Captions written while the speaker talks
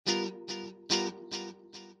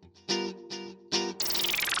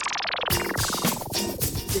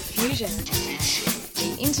Diffusion,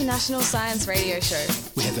 the international science radio show.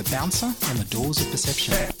 We have a bouncer on the doors of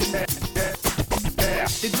perception.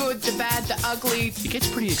 The good, the bad, the ugly. It gets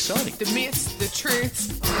pretty exciting. The myths, the truths.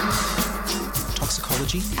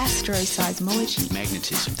 Toxicology. Astroseismology.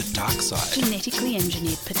 Magnetism. The dark side. Genetically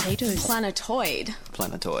engineered potatoes. Planetoid.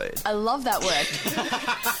 Planetoid. I love that word.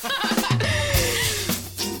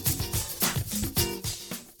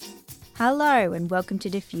 Hello and welcome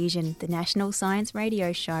to Diffusion, the National Science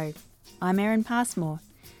Radio Show. I'm Erin Passmore.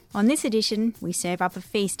 On this edition, we serve up a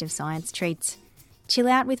feast of science treats. Chill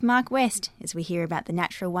out with Mark West as we hear about the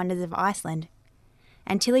natural wonders of Iceland.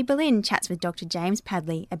 And Tilly Berlin chats with Dr. James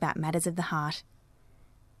Padley about matters of the heart.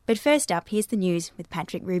 But first up, here's the news with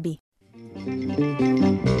Patrick Ruby.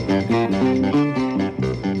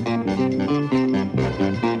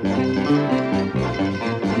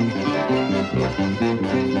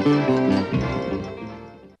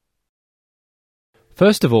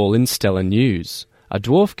 First of all, in stellar news, a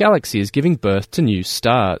dwarf galaxy is giving birth to new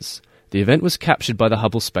stars. The event was captured by the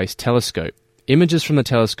Hubble Space Telescope. Images from the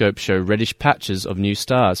telescope show reddish patches of new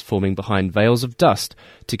stars forming behind veils of dust,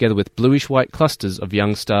 together with bluish-white clusters of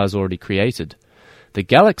young stars already created. The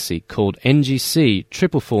galaxy, called NGC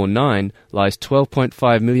 4449, lies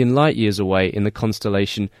 12.5 million light-years away in the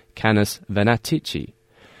constellation Canis Venatici.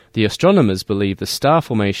 The astronomers believe the star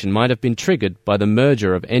formation might have been triggered by the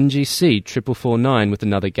merger of NGC 4449 with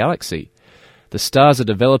another galaxy. The stars are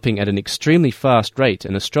developing at an extremely fast rate,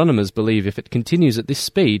 and astronomers believe if it continues at this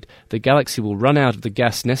speed, the galaxy will run out of the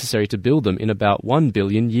gas necessary to build them in about 1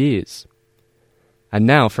 billion years. And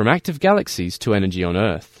now from active galaxies to energy on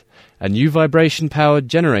Earth. A new vibration-powered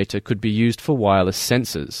generator could be used for wireless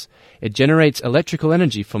sensors. It generates electrical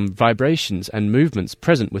energy from vibrations and movements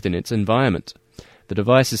present within its environment. The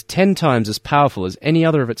device is 10 times as powerful as any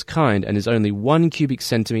other of its kind and is only 1 cubic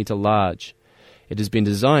centimetre large. It has been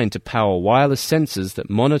designed to power wireless sensors that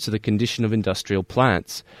monitor the condition of industrial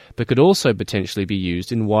plants, but could also potentially be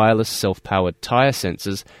used in wireless self-powered tyre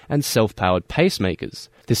sensors and self-powered pacemakers.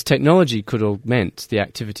 This technology could augment the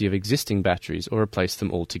activity of existing batteries or replace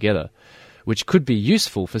them altogether, which could be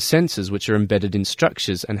useful for sensors which are embedded in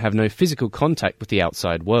structures and have no physical contact with the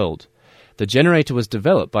outside world. The generator was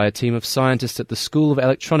developed by a team of scientists at the School of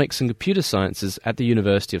Electronics and Computer Sciences at the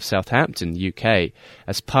University of Southampton, UK,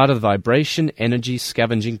 as part of the Vibration Energy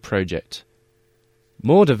Scavenging Project.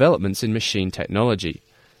 More developments in machine technology.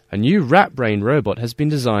 A new rat brain robot has been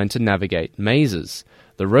designed to navigate mazes.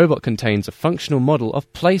 The robot contains a functional model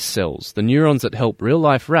of place cells, the neurons that help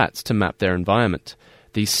real-life rats to map their environment.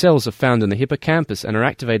 These cells are found in the hippocampus and are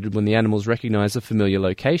activated when the animals recognize a familiar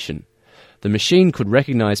location. The machine could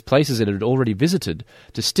recognize places it had already visited,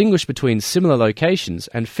 distinguish between similar locations,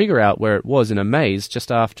 and figure out where it was in a maze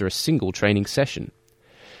just after a single training session.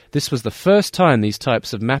 This was the first time these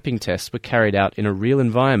types of mapping tests were carried out in a real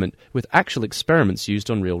environment with actual experiments used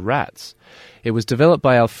on real rats. It was developed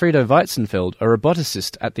by Alfredo Weitzenfeld, a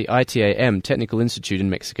roboticist at the ITAM Technical Institute in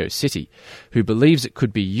Mexico City, who believes it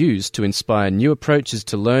could be used to inspire new approaches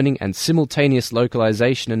to learning and simultaneous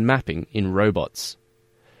localization and mapping in robots.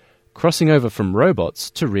 Crossing over from robots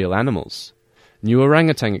to real animals. New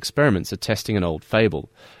orangutan experiments are testing an old fable.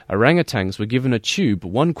 Orangutans were given a tube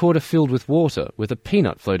 1/4 filled with water with a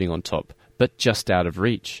peanut floating on top, but just out of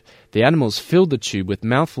reach. The animals filled the tube with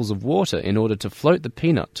mouthfuls of water in order to float the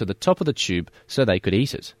peanut to the top of the tube so they could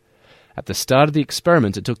eat it. At the start of the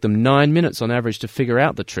experiment, it took them 9 minutes on average to figure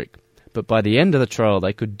out the trick, but by the end of the trial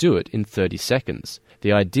they could do it in 30 seconds.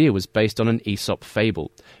 The idea was based on an Aesop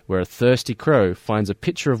fable, where a thirsty crow finds a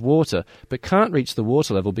pitcher of water but can't reach the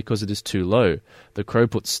water level because it is too low. The crow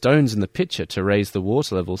puts stones in the pitcher to raise the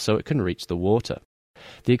water level so it can reach the water.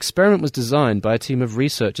 The experiment was designed by a team of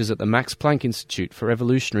researchers at the Max Planck Institute for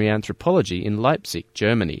Evolutionary Anthropology in Leipzig,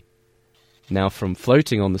 Germany. Now from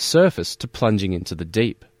floating on the surface to plunging into the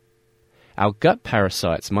deep. Our gut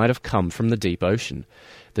parasites might have come from the deep ocean.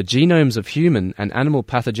 The genomes of human and animal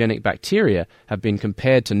pathogenic bacteria have been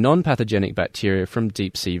compared to non-pathogenic bacteria from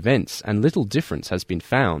deep-sea vents, and little difference has been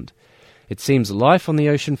found. It seems life on the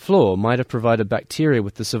ocean floor might have provided bacteria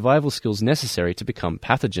with the survival skills necessary to become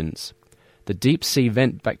pathogens. The deep-sea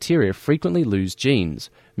vent bacteria frequently lose genes,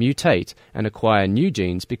 mutate, and acquire new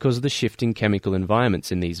genes because of the shifting chemical environments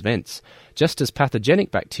in these vents, just as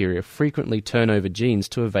pathogenic bacteria frequently turn over genes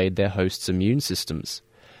to evade their host's immune systems.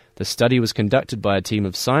 The study was conducted by a team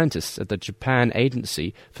of scientists at the Japan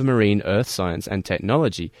Agency for Marine Earth Science and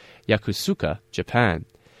Technology, Yokosuka, Japan.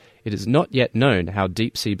 It is not yet known how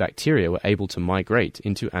deep-sea bacteria were able to migrate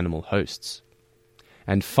into animal hosts.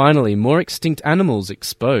 And finally, more extinct animals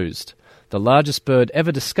exposed. The largest bird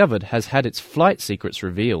ever discovered has had its flight secrets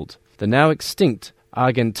revealed. The now extinct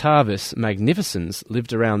Argentavis magnificens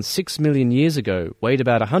lived around 6 million years ago, weighed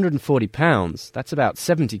about 140 pounds, that's about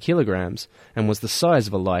 70 kilograms, and was the size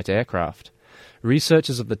of a light aircraft.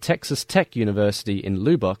 Researchers of the Texas Tech University in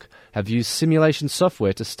Lubbock have used simulation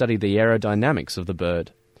software to study the aerodynamics of the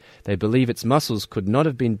bird. They believe its muscles could not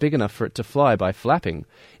have been big enough for it to fly by flapping.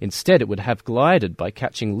 Instead, it would have glided by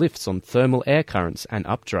catching lifts on thermal air currents and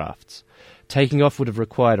updrafts. Taking off would have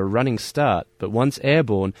required a running start, but once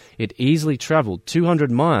airborne, it easily travelled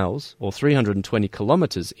 200 miles, or 320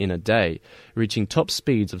 kilometres, in a day, reaching top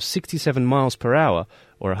speeds of 67 miles per hour,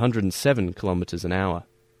 or 107 kilometres an hour.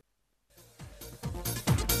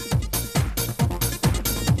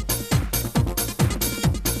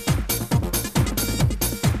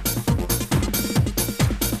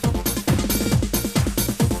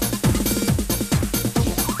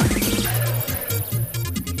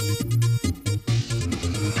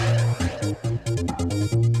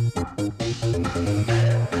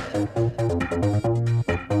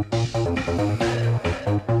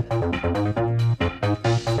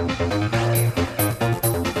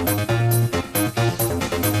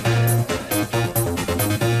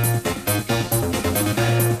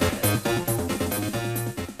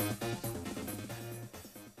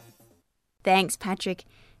 Thanks, Patrick.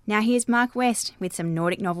 Now here's Mark West with some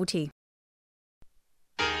Nordic novelty.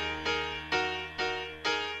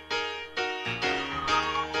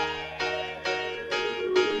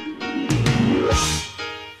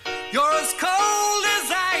 You're as cold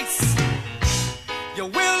as ice. You're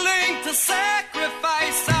willing to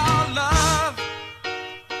sacrifice our love.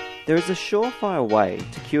 There is a surefire way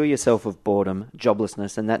to cure yourself of boredom,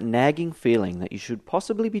 joblessness, and that nagging feeling that you should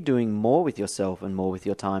possibly be doing more with yourself and more with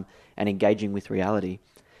your time and engaging with reality.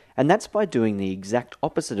 And that's by doing the exact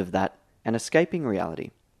opposite of that and escaping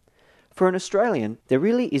reality. For an Australian, there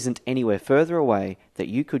really isn't anywhere further away that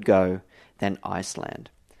you could go than Iceland.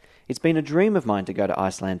 It's been a dream of mine to go to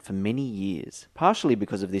Iceland for many years, partially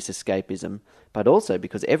because of this escapism, but also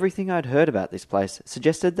because everything I'd heard about this place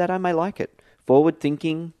suggested that I may like it.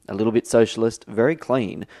 Forward-thinking, a little bit socialist, very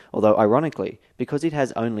clean, although ironically, because it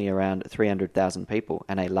has only around 300,000 people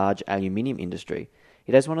and a large aluminium industry,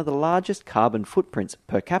 it has one of the largest carbon footprints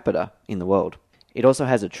per capita in the world. It also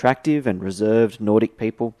has attractive and reserved Nordic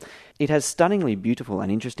people. It has stunningly beautiful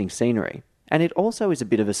and interesting scenery, and it also is a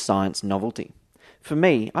bit of a science novelty. For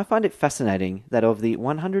me, I find it fascinating that of the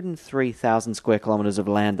 103,000 square kilometres of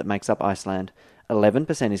land that makes up Iceland,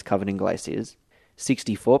 11% is covered in glaciers,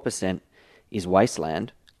 64% is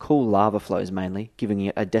wasteland, cool lava flows mainly, giving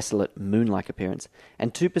it a desolate moon-like appearance,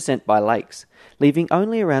 and 2% by lakes, leaving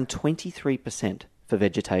only around 23% for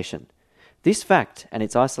vegetation. This fact and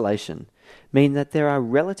its isolation mean that there are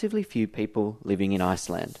relatively few people living in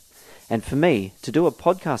Iceland. And for me, to do a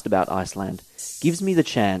podcast about Iceland gives me the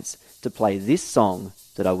chance to play this song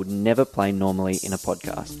that I would never play normally in a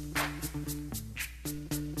podcast.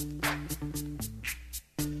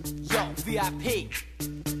 Yo, VIP.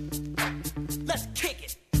 Let's kick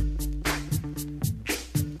it.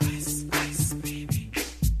 Ice, ice, baby.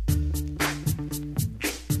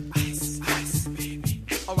 Ice, ice, baby.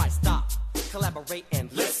 Alright, stop. Collaborate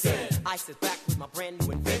and listen. Ice is back with my brand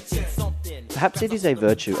new invention. Something. Perhaps it is a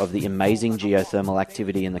virtue of the amazing geothermal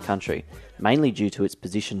activity in the country, mainly due to its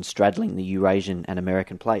position straddling the Eurasian and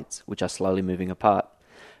American plates, which are slowly moving apart.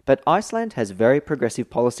 But Iceland has very progressive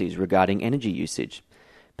policies regarding energy usage.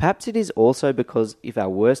 Perhaps it is also because if our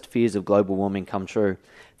worst fears of global warming come true,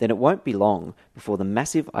 then it won't be long before the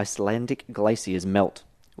massive Icelandic glaciers melt.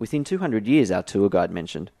 Within 200 years, our tour guide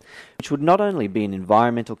mentioned, which would not only be an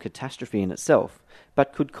environmental catastrophe in itself,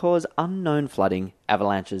 but could cause unknown flooding,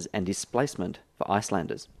 avalanches and displacement for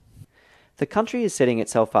Icelanders. The country is setting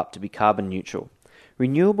itself up to be carbon neutral.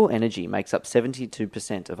 Renewable energy makes up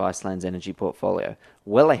 72% of Iceland's energy portfolio,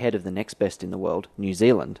 well ahead of the next best in the world, New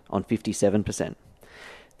Zealand, on 57%.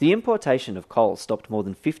 The importation of coal stopped more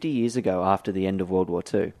than 50 years ago after the end of World War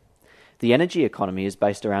II. The energy economy is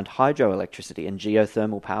based around hydroelectricity and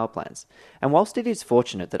geothermal power plants, and whilst it is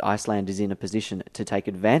fortunate that Iceland is in a position to take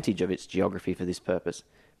advantage of its geography for this purpose,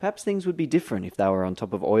 perhaps things would be different if they were on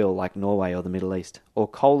top of oil like Norway or the Middle East, or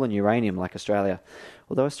coal and uranium like Australia,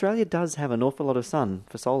 although Australia does have an awful lot of sun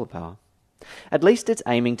for solar power. At least it's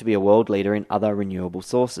aiming to be a world leader in other renewable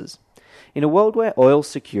sources. In a world where oil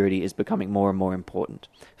security is becoming more and more important,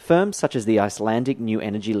 firms such as the Icelandic New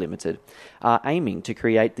Energy Limited are aiming to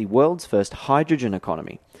create the world's first hydrogen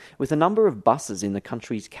economy, with a number of buses in the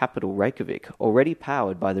country's capital Reykjavik already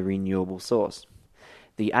powered by the renewable source.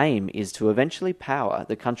 The aim is to eventually power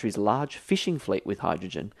the country's large fishing fleet with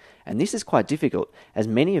hydrogen, and this is quite difficult as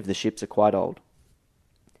many of the ships are quite old.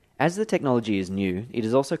 As the technology is new, it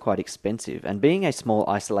is also quite expensive, and being a small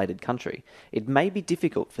isolated country, it may be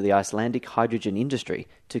difficult for the Icelandic hydrogen industry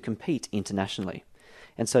to compete internationally.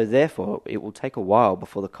 And so therefore, it will take a while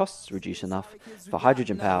before the costs reduce enough for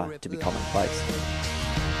hydrogen power to be commonplace.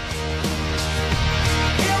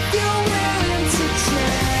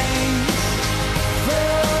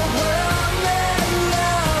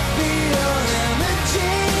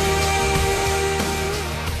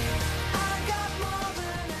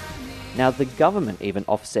 Now, the government even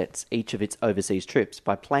offsets each of its overseas trips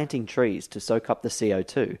by planting trees to soak up the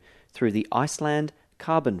CO2 through the Iceland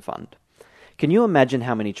Carbon Fund. Can you imagine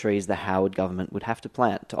how many trees the Howard government would have to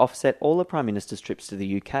plant to offset all the Prime Minister's trips to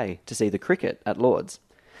the UK to see the cricket at Lord's?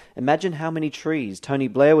 Imagine how many trees Tony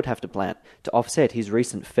Blair would have to plant to offset his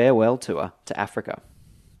recent farewell tour to Africa.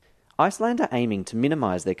 Iceland are aiming to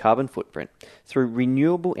minimise their carbon footprint through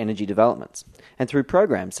renewable energy developments and through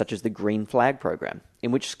programs such as the Green Flag program, in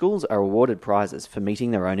which schools are awarded prizes for meeting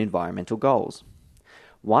their own environmental goals.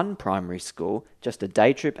 One primary school, just a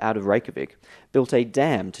day trip out of Reykjavik, built a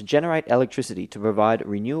dam to generate electricity to provide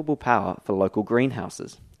renewable power for local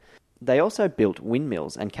greenhouses. They also built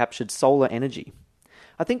windmills and captured solar energy.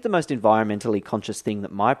 I think the most environmentally conscious thing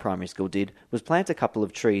that my primary school did was plant a couple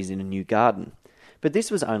of trees in a new garden. But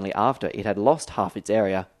this was only after it had lost half its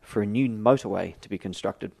area for a new motorway to be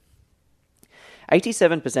constructed.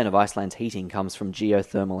 87% of Iceland's heating comes from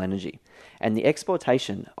geothermal energy, and the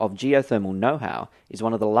exportation of geothermal know-how is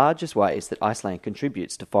one of the largest ways that Iceland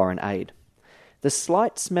contributes to foreign aid. The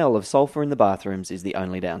slight smell of sulphur in the bathrooms is the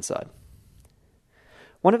only downside.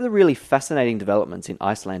 One of the really fascinating developments in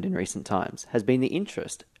Iceland in recent times has been the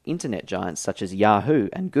interest internet giants such as Yahoo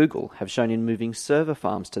and Google have shown in moving server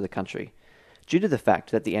farms to the country, due to the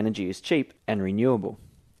fact that the energy is cheap and renewable.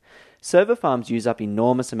 Server farms use up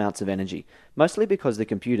enormous amounts of energy, mostly because the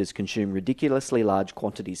computers consume ridiculously large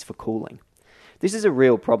quantities for cooling. This is a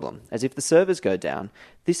real problem, as if the servers go down,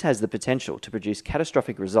 this has the potential to produce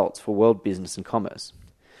catastrophic results for world business and commerce.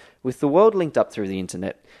 With the world linked up through the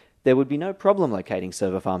internet, there would be no problem locating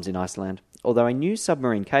server farms in Iceland, although a new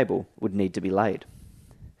submarine cable would need to be laid.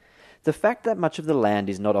 The fact that much of the land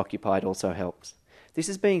is not occupied also helps. This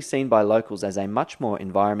is being seen by locals as a much more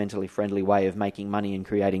environmentally friendly way of making money and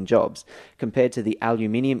creating jobs, compared to the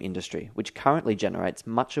aluminium industry, which currently generates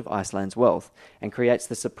much of Iceland's wealth and creates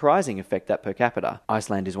the surprising effect that per capita,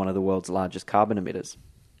 Iceland is one of the world's largest carbon emitters.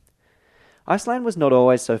 Iceland was not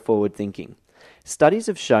always so forward-thinking. Studies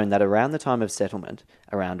have shown that around the time of settlement,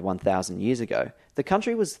 around 1,000 years ago, the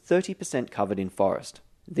country was 30% covered in forest.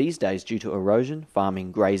 These days, due to erosion,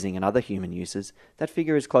 farming, grazing and other human uses, that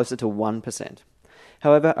figure is closer to 1%.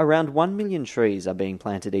 However, around 1 million trees are being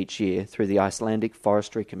planted each year through the Icelandic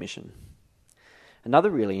Forestry Commission. Another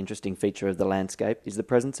really interesting feature of the landscape is the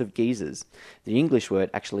presence of geysers. The English word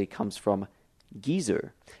actually comes from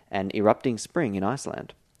geyser, an erupting spring in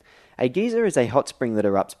Iceland. A geyser is a hot spring that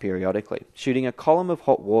erupts periodically, shooting a column of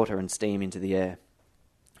hot water and steam into the air.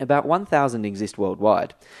 About 1,000 exist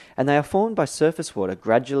worldwide, and they are formed by surface water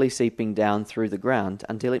gradually seeping down through the ground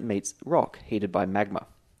until it meets rock heated by magma.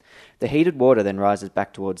 The heated water then rises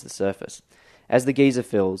back towards the surface. As the geyser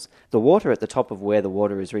fills, the water at the top of where the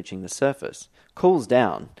water is reaching the surface cools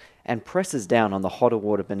down and presses down on the hotter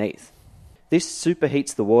water beneath. This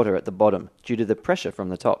superheats the water at the bottom due to the pressure from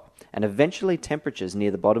the top, and eventually temperatures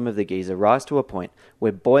near the bottom of the geyser rise to a point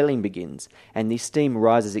where boiling begins, and the steam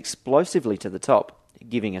rises explosively to the top,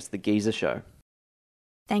 giving us the geyser show.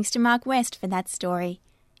 Thanks to Mark West for that story.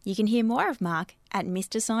 You can hear more of Mark at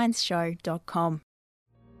mrscienceshow.com.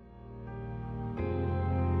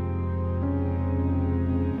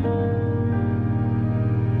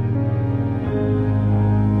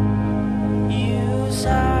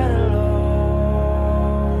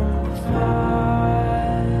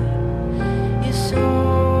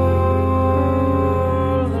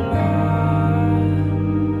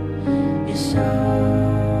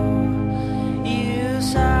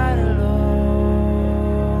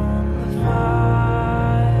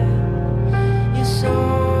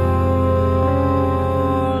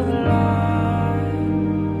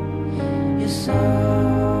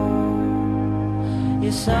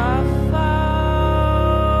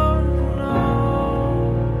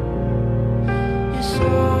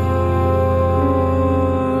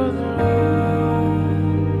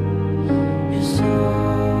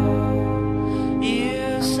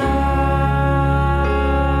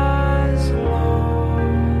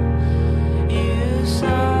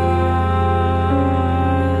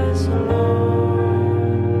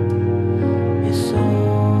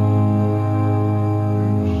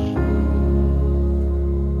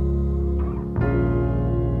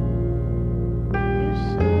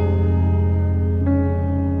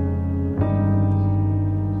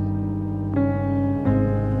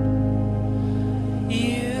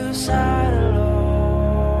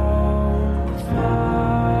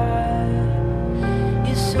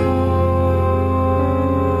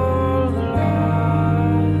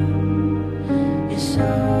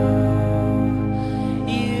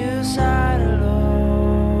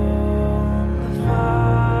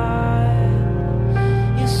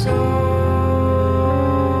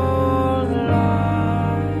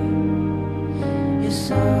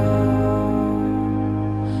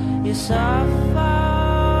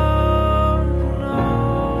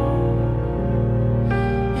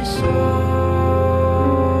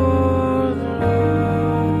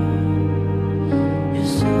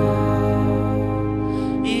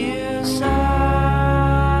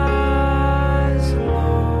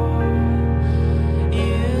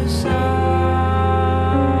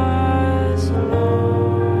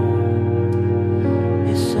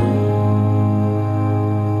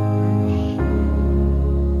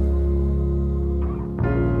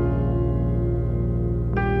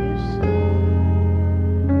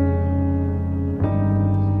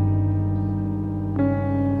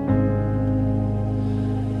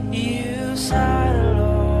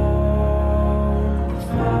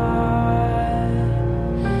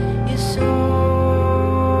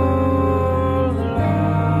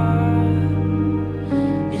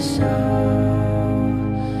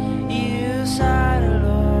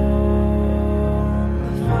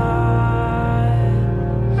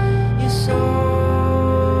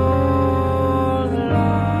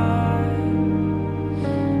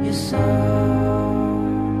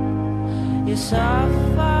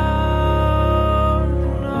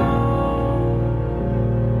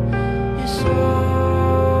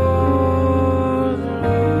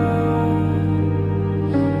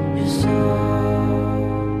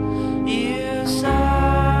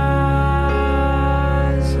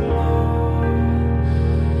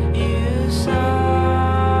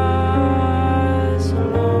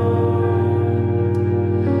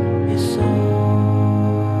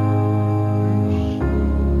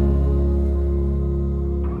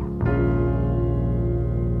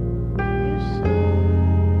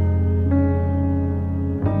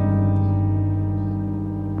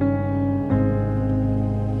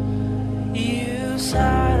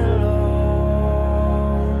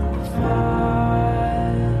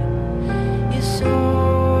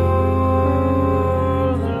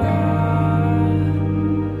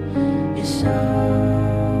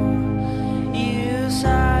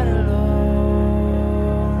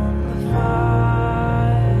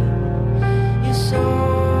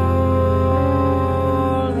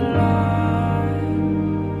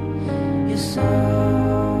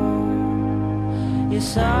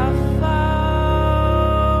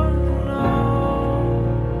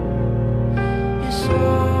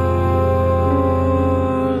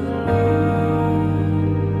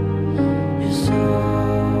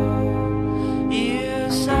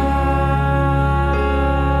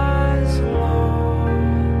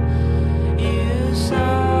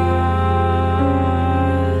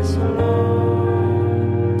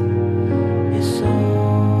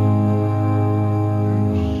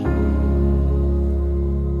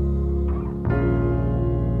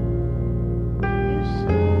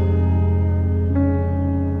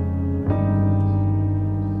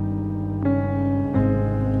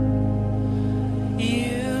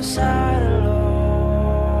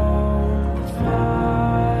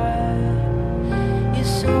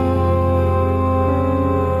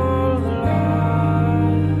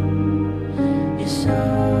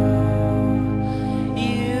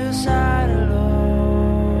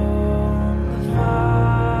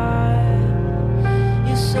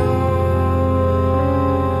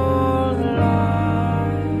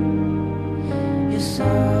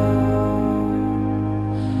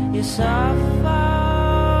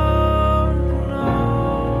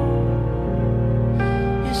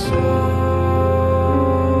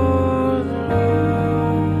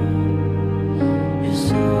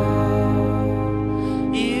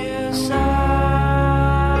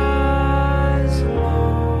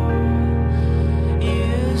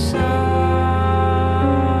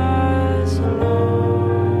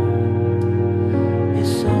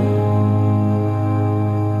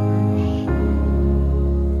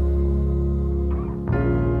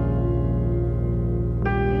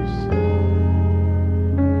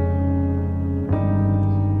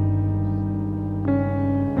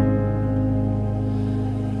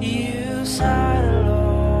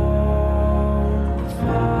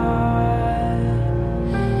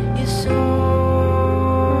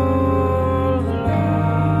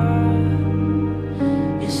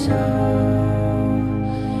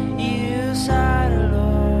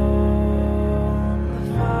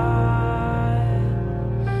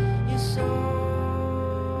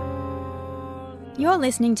 You're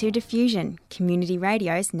listening to Diffusion, Community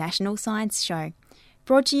Radio's national science show,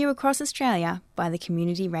 brought to you across Australia by the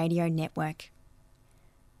Community Radio Network.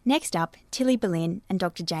 Next up, Tilly Berlin and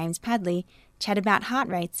Dr. James Padley chat about heart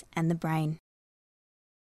rates and the brain.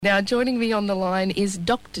 Now, joining me on the line is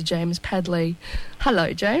Dr. James Padley.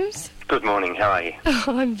 Hello, James. Good morning, how are you?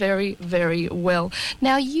 I'm very, very well.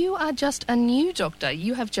 Now, you are just a new doctor.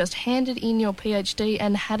 You have just handed in your PhD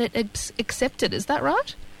and had it accepted, is that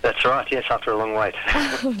right? That's right, yes, after a long wait.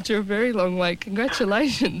 After a very long wait.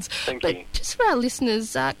 Congratulations. Thank you. Just for our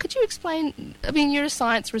listeners, could you explain, I mean, you're a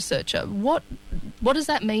science researcher. What does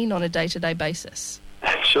that mean on a day-to-day basis?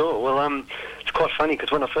 Sure. Well, it's quite funny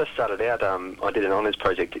because when I first started out, I did an honours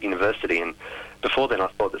project at university, and before then I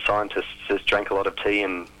thought that scientists just drank a lot of tea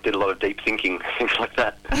and did a lot of deep thinking, things like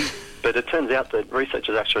that. But it turns out that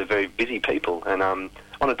researchers are actually very busy people, and on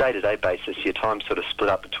a day-to-day basis, your time's sort of split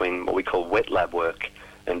up between what we call wet lab work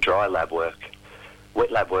and dry lab work.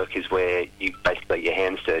 Wet lab work is where you basically get your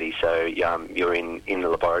hands dirty, so you're in the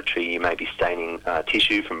laboratory, you may be staining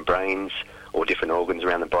tissue from brains or different organs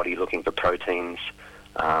around the body, looking for proteins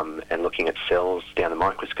and looking at cells down the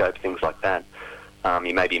microscope, things like that.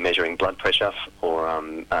 You may be measuring blood pressure or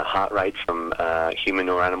heart rate from human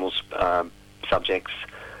or animals subjects.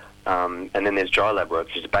 And then there's dry lab work,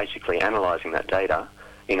 which is basically analysing that data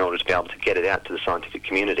in order to be able to get it out to the scientific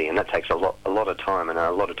community, and that takes a lot of time and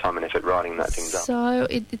effort writing that things up. So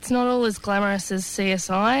it's not all as glamorous as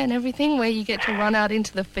CSI and everything, where you get to run out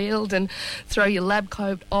into the field and throw your lab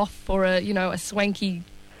coat off for a swanky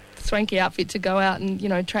outfit to go out and,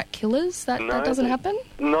 track killers. That doesn't happen?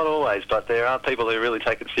 Not always, but there are people who really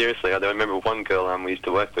take it seriously. I remember one girl we used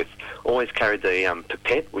to work with always carried the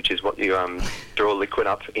pipette, which is what you draw liquid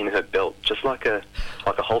up in her belt, just like a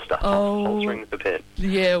holster, holstering the pipette.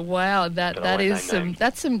 Yeah, wow,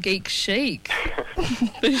 that's some geek chic,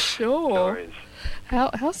 for sure.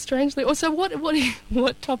 How strangely. Also,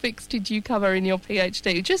 what topics did you cover in your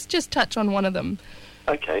PhD? Just touch on one of them.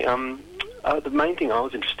 Okay. The main thing I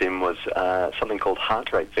was interested in was something called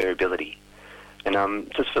heart rate variability.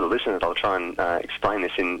 And just for the listeners, I'll try and explain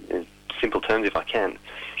this in simple terms if I can.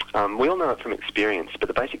 We all know it from experience, but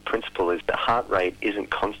the basic principle is that heart rate isn't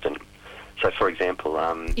constant. So, for example...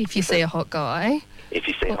 if you see a hot guy... If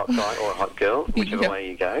you see a hot guy or a hot girl, whichever way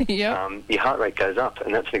you go, your heart rate goes up.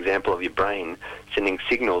 And that's an example of your brain sending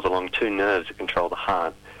signals along two nerves that control the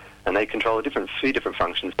heart. And they control a few different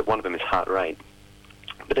functions, but one of them is heart rate.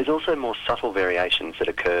 But there's also more subtle variations that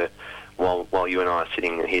occur while you and I are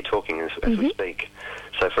sitting here talking as we speak.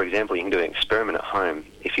 So, for example, you can do an experiment at home.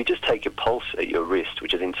 If you just take your pulse at your wrist,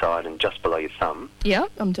 which is inside and just below your thumb... Yeah,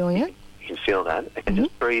 I'm doing it. You can feel that. And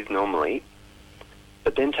just breathe normally,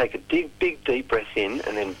 but then take a big, deep breath in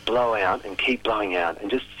and then blow out and keep blowing out and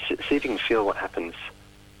just see if you can feel what happens.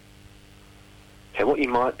 Okay, what you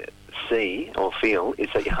might see or feel is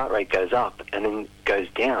that your heart rate goes up and then goes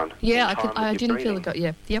down. Yeah, I didn't feel it.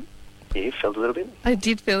 Yep. Yeah, you felt a little bit? I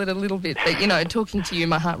did feel it a little bit, but, talking to you,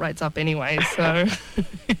 my heart rate's up anyway, so...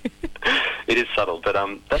 It is subtle, but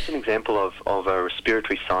that's an example of a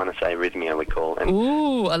respiratory sinus arrhythmia, we call. And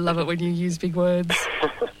ooh, I love it when you use big words.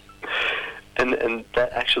 And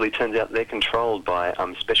that actually turns out they're controlled by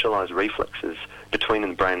specialised reflexes between the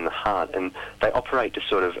brain and the heart, and they operate to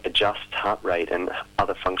sort of adjust heart rate and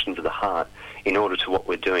other functions of the heart in order to what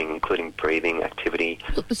we're doing, including breathing, activity.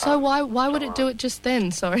 So why would it do it just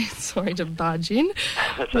then? Sorry to barge in.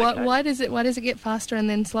 That's okay. Why does it get faster and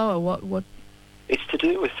then slower? What? It's to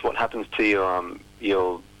do with what happens to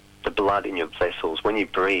the blood in your vessels. When you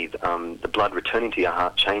breathe, the blood returning to your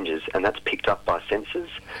heart changes, and that's picked up by sensors,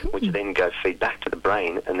 which then go feed back to the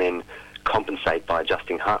brain and then compensate by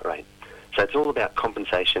adjusting heart rate. So it's all about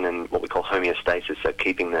compensation and what we call homeostasis, so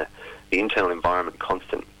keeping the internal environment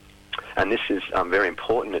constant. And this is very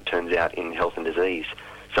important, it turns out, in health and disease.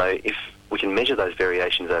 So if we can measure those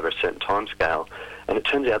variations over a certain time scale, and it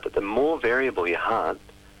turns out that the more variable your heart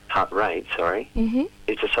rate,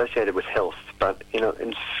 it's associated with health. But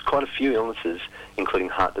in quite a few illnesses, including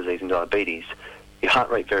heart disease and diabetes, your heart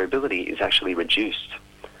rate variability is actually reduced.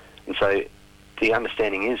 And so the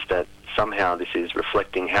understanding is that somehow this is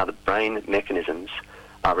reflecting how the brain mechanisms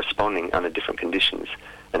are responding under different conditions.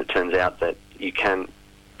 And it turns out that you can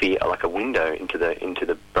be like a window into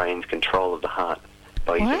the brain's control of the heart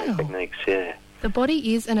by using these techniques. Yeah. The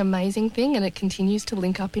body is an amazing thing, and it continues to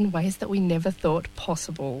link up in ways that we never thought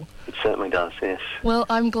possible. It certainly does, yes. Well,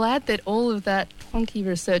 I'm glad that all of that funky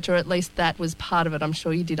research, or at least that was part of it, I'm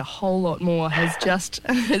sure you did a whole lot more,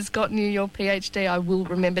 has gotten you your PhD. I will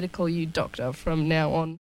remember to call you Doctor from now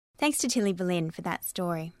on. Thanks to Tilly Boleyn for that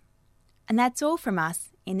story. And that's all from us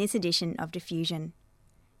in this edition of Diffusion.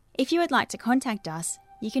 If you would like to contact us,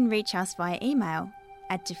 you can reach us via email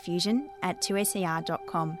at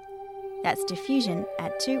diffusion@2ser.com. That's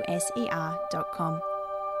diffusion@2ser.com.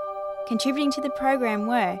 Contributing to the program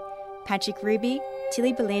were Patrick Ruby,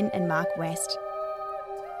 Tilly Boleyn and Mark West.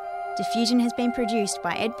 Diffusion has been produced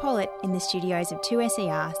by Ed Pollitt in the studios of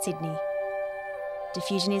 2SER, Sydney.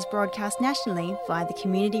 Diffusion is broadcast nationally via the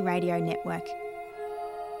Community Radio Network.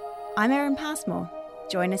 I'm Erin Passmore.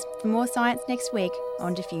 Join us for more science next week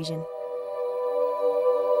on Diffusion.